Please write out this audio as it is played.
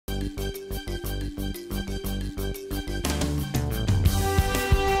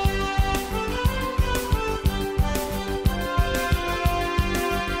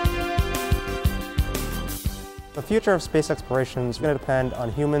future of space exploration is going to depend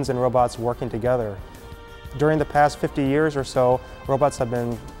on humans and robots working together. During the past 50 years or so, robots have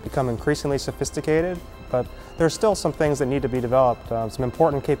become increasingly sophisticated, but there are still some things that need to be developed, some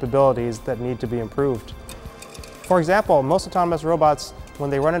important capabilities that need to be improved. For example, most autonomous robots, when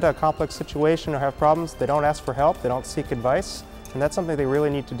they run into a complex situation or have problems, they don't ask for help, they don't seek advice, and that's something they really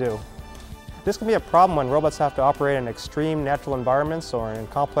need to do. This can be a problem when robots have to operate in extreme natural environments or in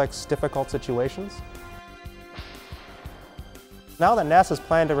complex, difficult situations. Now that NASA's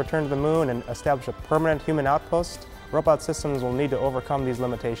planning to return to the moon and establish a permanent human outpost, robot systems will need to overcome these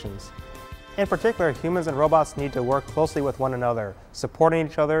limitations. In particular, humans and robots need to work closely with one another, supporting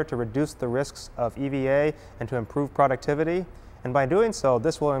each other to reduce the risks of EVA and to improve productivity, and by doing so,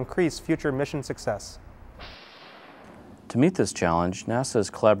 this will increase future mission success. To meet this challenge, NASA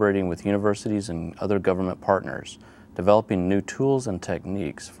is collaborating with universities and other government partners, developing new tools and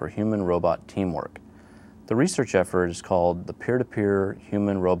techniques for human-robot teamwork. The research effort is called the Peer-to-Peer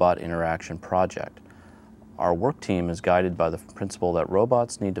Human-Robot Interaction Project. Our work team is guided by the principle that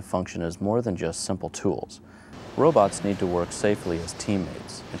robots need to function as more than just simple tools. Robots need to work safely as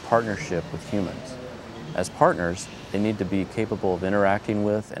teammates, in partnership with humans. As partners, they need to be capable of interacting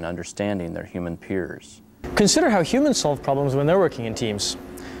with and understanding their human peers. Consider how humans solve problems when they're working in teams.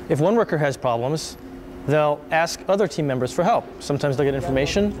 If one worker has problems, they'll ask other team members for help. Sometimes they'll get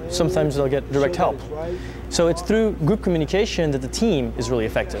information, sometimes they'll get direct help. So it's through group communication that the team is really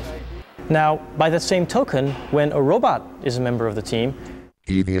effective. Now, by that same token, when a robot is a member of the team,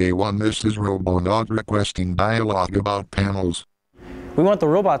 EVA1, this is Robonaut requesting dialogue about panels. We want the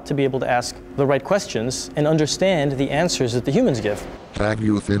robot to be able to ask the right questions and understand the answers that the humans give. Have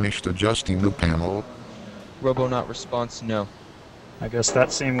you finished adjusting the panel? Robonaut response, no. I guess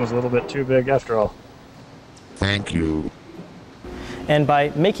that scene was a little bit too big after all. Thank you. And by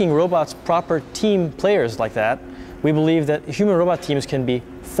making robots proper team players like that, we believe that human-robot teams can be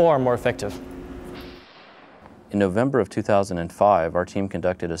far more effective. In November of 2005, our team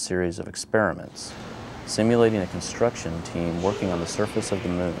conducted a series of experiments, simulating a construction team working on the surface of the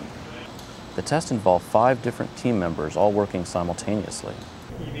moon. The test involved 5 different team members all working simultaneously.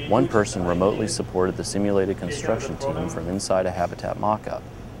 One person remotely supported the simulated construction team from inside a habitat mock-up.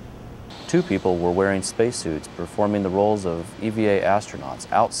 2 people were wearing spacesuits performing the roles of EVA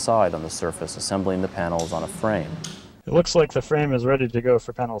astronauts outside on the surface assembling the panels on a frame. It looks like the frame is ready to go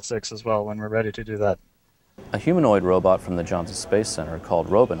for panel 6 as well when we're ready to do that. A humanoid robot from the Johnson Space Center called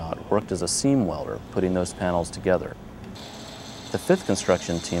Robonaut worked as a seam welder, putting those panels together. The 5th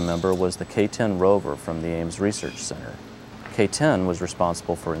construction team member was the K-10 rover from the Ames Research Center. K-10 was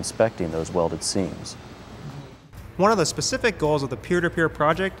responsible for inspecting those welded seams. One of the specific goals of the peer-to-peer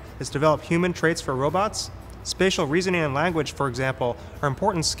project is to develop human traits for robots. Spatial reasoning and language, for example, are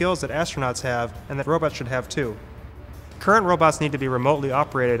important skills that astronauts have and that robots should have too. Current robots need to be remotely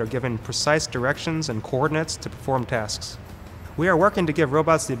operated or given precise directions and coordinates to perform tasks. We are working to give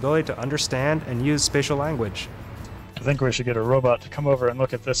robots the ability to understand and use spatial language. I think we should get a robot to come over and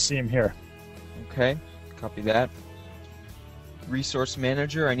look at this seam here. Okay, copy that. Resource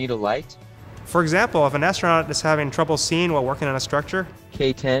manager, I need a light. For example, if an astronaut is having trouble seeing while working on a structure,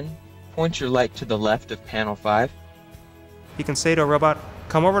 K-10, point your light to the left of panel 5. he can say to a robot,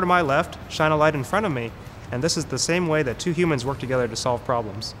 "Come over to my left, shine a light in front of me," and this is the same way that 2 humans work together to solve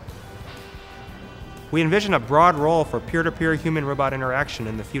problems. We envision a broad role for peer-to-peer human-robot interaction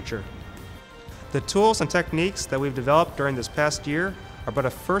in the future. The tools and techniques that we've developed during this past year are but a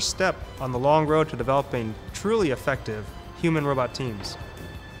first step on the long road to developing truly effective human-robot teams.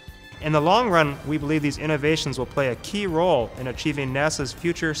 In the long run, we believe these innovations will play a key role in achieving NASA's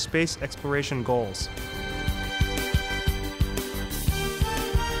future space exploration goals.